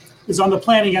on the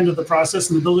planning end of the process,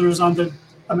 and the builder is on the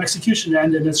execution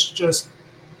end, and it's just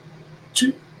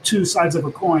two sides of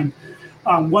a coin.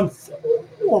 One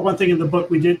thing in the book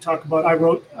we did talk about. I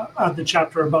wrote the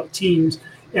chapter about teams,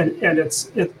 and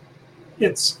it's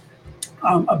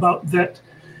about that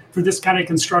for this kind of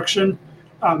construction.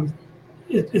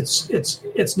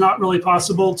 It's not really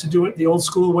possible to do it the old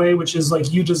school way, which is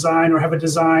like you design or have a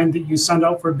design that you send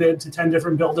out for bid to 10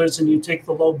 different builders and you take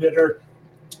the low bidder,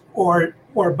 or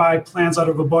buy plans out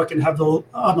of a book and have the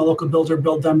local builder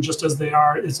build them just as they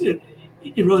are. It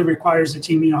really requires a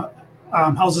team.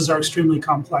 Houses are extremely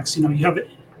complex. You have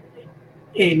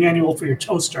a manual for your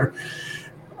toaster,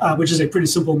 which is a pretty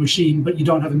simple machine, but you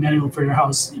don't have a manual for your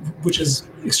house, which is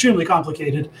extremely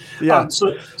complicated. Yeah,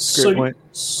 So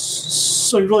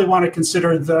you really want to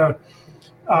consider the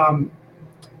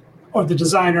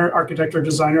designer, architect or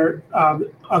designer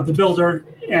of the builder,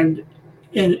 and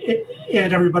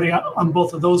everybody on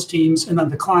both of those teams, and then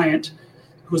the client,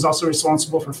 who is also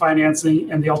responsible for financing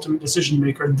and the ultimate decision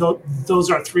maker. Those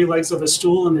are three legs of a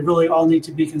stool, and they really all need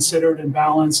to be considered and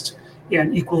balanced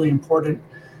and equally important.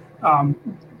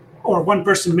 Or one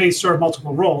person may serve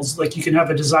multiple roles. Like you can have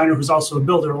a designer who's also a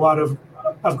builder. A lot of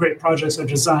great projects are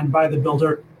designed by the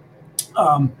builder.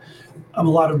 A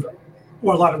lot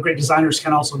of great designers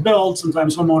can also build.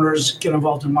 Sometimes homeowners get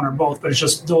involved in one or both, but it's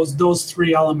just those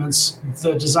three elements: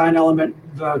 the design element,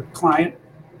 the client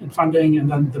and funding,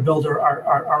 and then the builder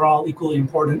are all equally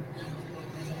important.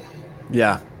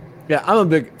 Yeah.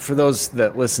 For those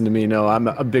that listen to me know, I'm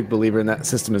a big believer in that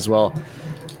system as well.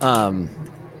 It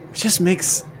just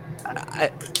makes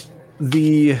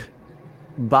the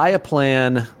buy a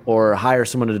plan or hire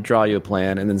someone to draw you a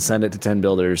plan and then send it to 10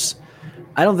 builders.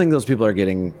 I don't think those people are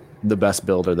getting the best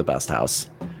build or the best house,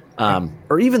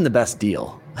 or even the best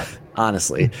deal,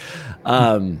 honestly.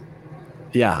 I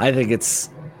think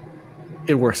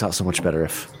it works out so much better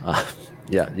if,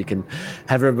 you can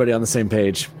have everybody on the same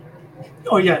page.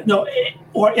 Oh yeah, no.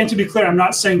 And to be clear, I'm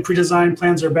not saying pre-design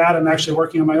plans are bad. I'm actually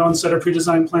working on my own set of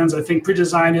pre-design plans. I think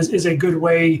pre-design is a good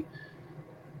way.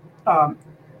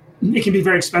 It can be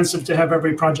very expensive to have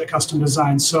every project custom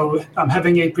designed. So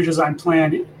having a pre-design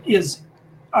plan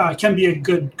can be a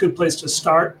good place to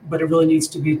start, but it really needs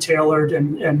to be tailored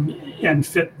and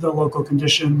fit the local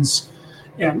conditions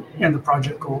and the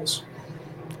project goals.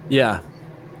 Yeah,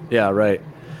 right.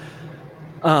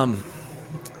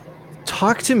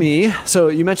 Talk to me. So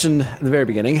you mentioned at the very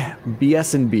beginning,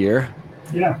 BS and beer.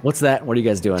 Yeah. What's that? What are you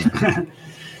guys doing?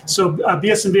 So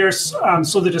BS and beer.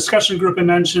 So the discussion group I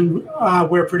mentioned,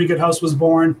 where Pretty Good House was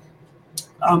born.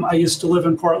 I used to live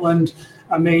in Portland,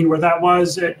 Maine, where that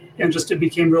was, and just it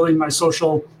became really my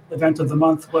social event of the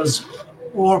month was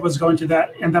going to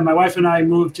that. And then my wife and I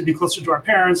moved to be closer to our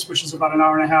parents, which is about an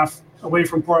hour and a half away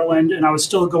from Portland. And I was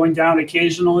still going down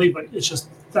occasionally, but it's just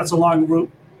that's a long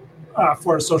route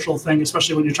for a social thing,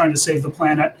 especially when you're trying to save the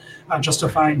planet.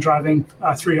 Justifying driving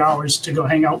 3 hours to go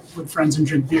hang out with friends and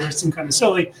drink beer seemed kind of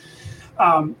silly.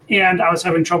 And I was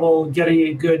having trouble getting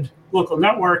a good local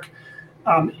network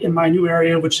in my new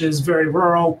area, which is very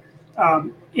rural.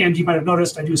 And you might have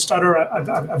noticed I do stutter.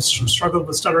 I've struggled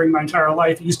with stuttering my entire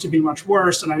life. It used to be much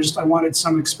worse, and I wanted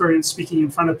some experience speaking in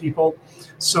front of people.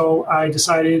 So I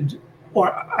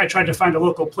tried to find a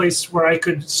local place where I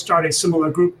could start a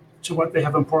similar group to what they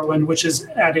have in Portland, which is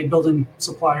at a building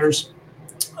suppliers.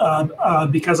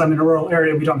 Because I'm in a rural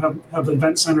area, we don't have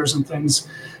event centers and things.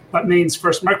 But Maine's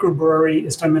first microbrewery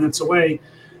is 10 minutes away.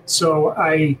 So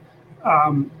I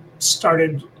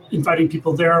started inviting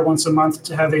people there once a month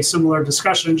to have a similar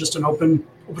discussion, just an open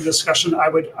discussion. I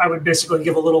would basically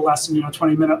give a little lesson,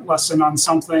 20-minute lesson on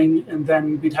something, and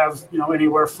then we'd have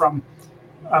anywhere from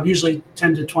usually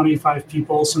 10 to 25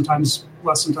 people, sometimes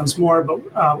less, sometimes more, but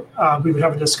we would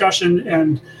have a discussion.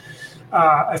 And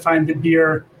I find that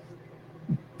beer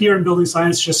and building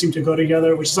science just seem to go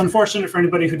together, which is unfortunate for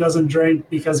anybody who doesn't drink,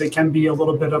 because it can be a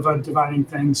little bit of a dividing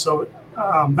thing. So,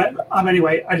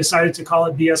 anyway, I decided to call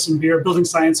it BS and beer, building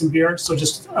science and beer. So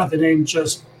just the name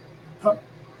just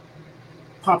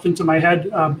popped into my head,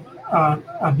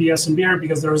 BS and beer,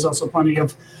 because there was also plenty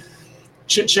of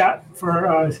chit chat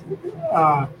for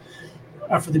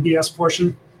the BS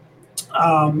portion,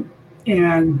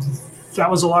 and that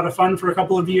was a lot of fun for a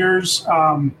couple of years.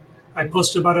 I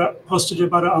posted about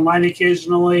it online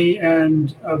occasionally,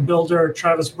 and a builder,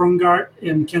 Travis Brungart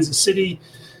in Kansas City,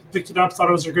 picked it up, thought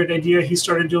it was a great idea. He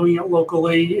started doing it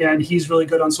locally, and he's really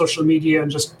good on social media. And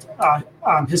just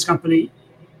his company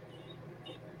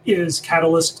is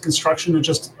Catalyst Construction. And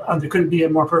just there couldn't be a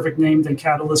more perfect name than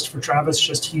Catalyst for Travis.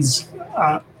 Just he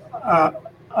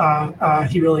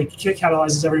really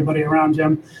catalyzes everybody around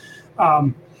him.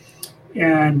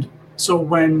 And so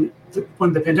when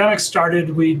the pandemic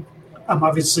started, we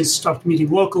obviously stopped meeting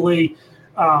locally,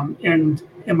 and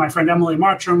my friend Emily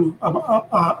Martram,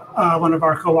 one of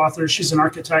our co-authors, she's an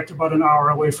architect about an hour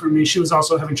away from me. She was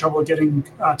also having trouble getting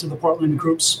to the Portland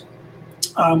groups.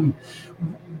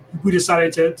 We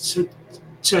decided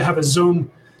to have a Zoom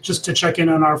just to check in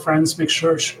on our friends, make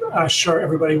sure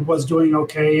everybody was doing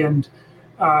okay, and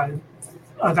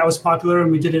that was popular.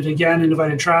 And we did it again and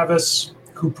invited Travis,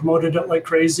 who promoted it like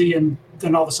crazy, and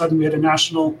then all of a sudden we had a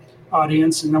national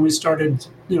audience, and then we started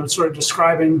sort of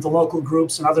describing the local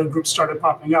groups, and other groups started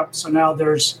popping up. So now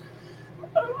there's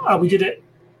we did it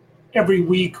every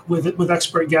week with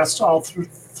expert guests all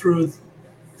through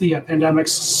the pandemic.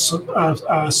 So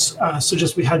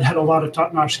just we had a lot of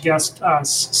top-notch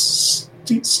guests.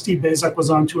 Steve Bazek was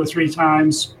on 2 or 3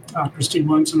 times. Christine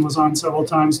Williamson was on several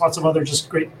times. Lots of other just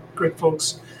great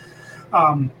folks.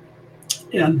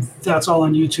 And that's all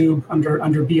on YouTube under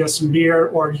BS and Beer,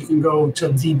 or you can go to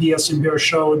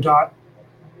thebsandbeershow.org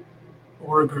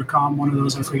or com, one of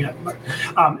those, I forget. But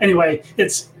anyway,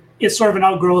 it's sort of an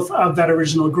outgrowth of that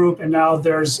original group, and now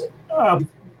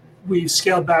we've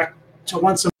scaled back to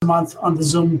once a month on the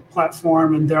Zoom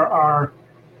platform, and there are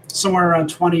somewhere around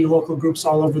 20 local groups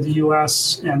all over the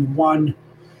U.S. and one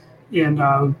in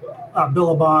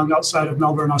Billabong outside of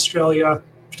Melbourne, Australia,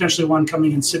 potentially one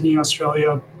coming in Sydney,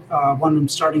 Australia, one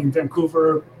starting in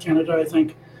Vancouver, Canada, I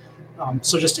think.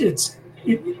 So just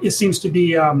it seems to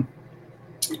be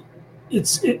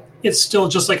it's still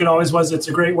just like it always was. It's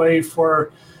a great way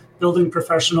for building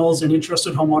professionals and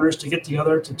interested homeowners to get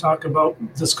together to talk about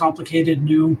this complicated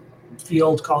new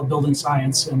field called building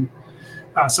science. And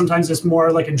sometimes it's more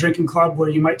like a drinking club where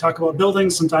you might talk about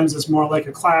buildings. Sometimes it's more like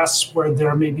a class where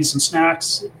there may be some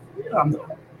snacks.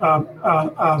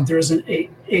 There isn't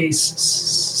a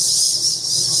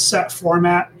set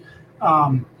format.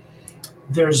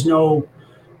 There's no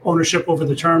ownership over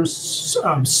the terms,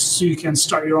 so you can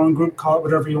start your own group, call it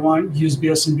whatever you want, use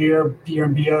BS and Beer, Beer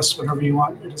and BS, whatever you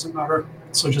want. It doesn't matter.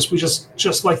 So we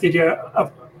just like the idea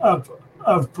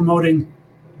of promoting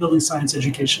building science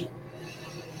education.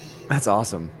 That's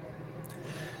awesome.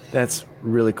 That's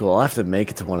really cool. I'll have to make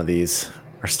it to one of these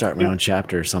or start my own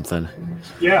chapter or something.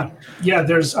 Yeah.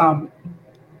 There's I'm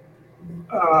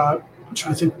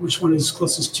trying to think which one is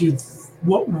closest to you.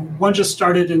 One just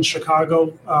started in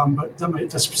Chicago, but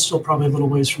that's still probably a little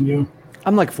ways from you.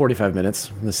 I'm like 45 minutes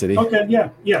from the city. Okay,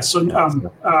 yeah. So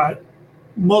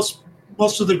most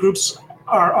of the groups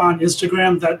are on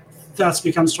Instagram. That's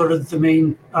become sort of the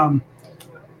main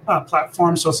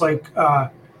platform. So it's like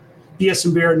BS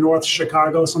and Beer North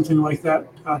Chicago, something like that.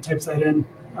 Type that in.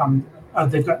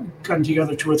 They've gotten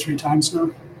together 2 or 3 times now.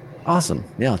 Awesome.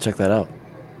 Yeah, I'll check that out.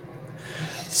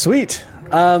 Sweet.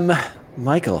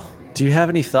 Michael, do you have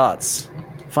any thoughts?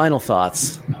 Final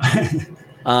thoughts?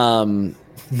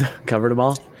 Covered them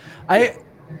all.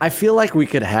 I feel like we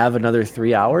could have another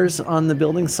 3 hours on the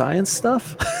building science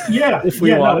stuff. Yeah, if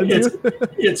we wanted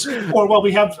to.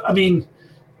 We have. I mean,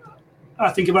 I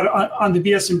think about it on the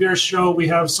BS and Beer show. We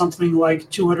have something like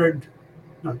 200.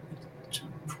 No,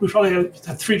 we probably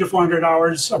have 300 to 400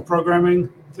 hours of programming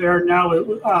there now,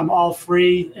 all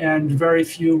free and very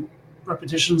few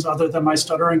repetitions other than my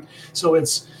stuttering. So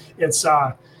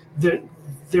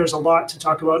there's a lot to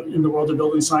talk about in the world of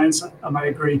building science. I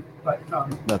agree, but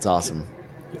that's awesome.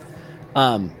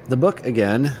 The book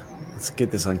again. Let's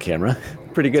get this on camera.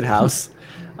 Pretty Good House.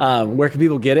 Where can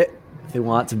people get it if they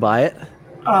want to buy it?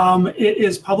 It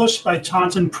is published by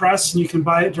Taunton Press, and you can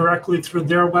buy it directly through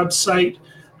their website.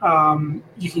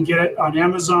 You can get it on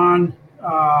Amazon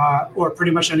or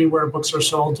pretty much anywhere books are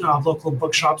sold. Local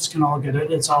bookshops can all get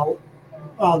it. It's all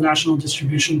national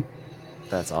distribution.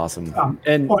 That's awesome.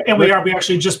 We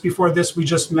actually just before this, we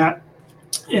just met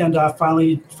and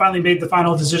finally made the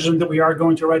final decision that we are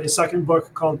going to write a second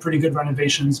book called Pretty Good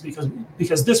Renovations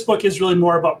because this book is really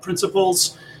more about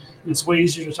principles. It's way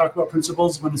easier to talk about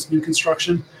principles when it's new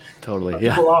construction. Totally.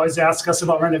 Yeah. People always ask us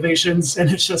about renovations, and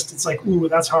it's like, ooh,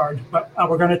 that's hard. But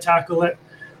we're going to tackle it.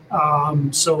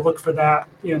 So look for that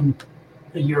in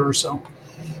a year or so.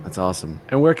 That's awesome.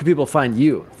 And where can people find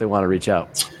you if they want to reach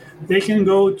out? They can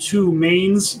go to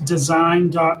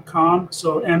mainsdesign.com.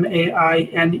 So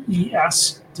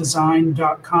MAINES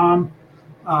design.com.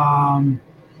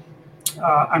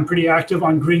 I'm pretty active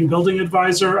on Green Building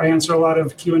Advisor. I answer a lot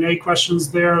of Q&A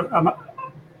questions there.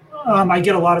 I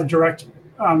get a lot of direct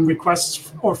requests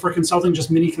for consulting, just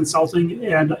mini consulting,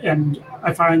 and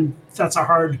I find that's a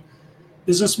hard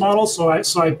business model. So I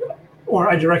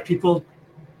direct people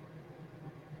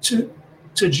to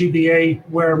GBA,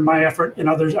 where my effort and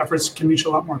others' efforts can reach a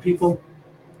lot more people.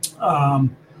 On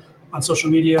social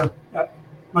media at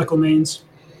Michael Maines.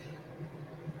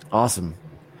 Awesome.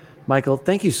 Michael,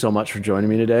 thank you so much for joining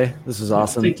me today. This is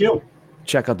awesome. Thank you.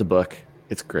 Check out the book.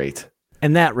 It's great.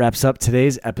 And that wraps up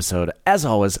today's episode. As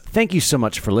always, thank you so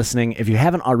much for listening. If you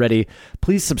haven't already,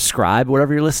 please subscribe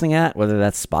wherever you're listening at, whether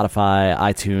that's Spotify,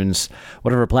 iTunes,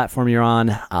 whatever platform you're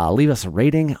on. Leave us a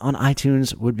rating on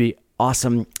iTunes would be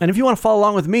awesome. And if you want to follow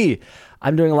along with me,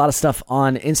 I'm doing a lot of stuff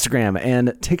on Instagram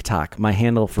and TikTok. My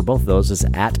handle for both of those is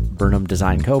 @Burnham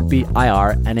Design Co.,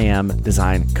 BIRNAM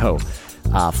Design Co.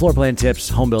 floor plan tips,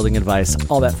 home building advice,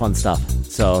 all that fun stuff.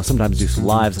 So sometimes do some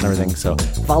lives and everything. So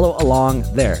follow along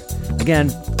there. Again,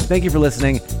 thank you for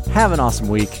listening. Have an awesome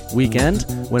weekend,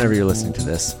 whenever you're listening to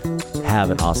this. Have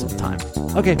an awesome time.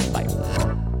 Okay, bye.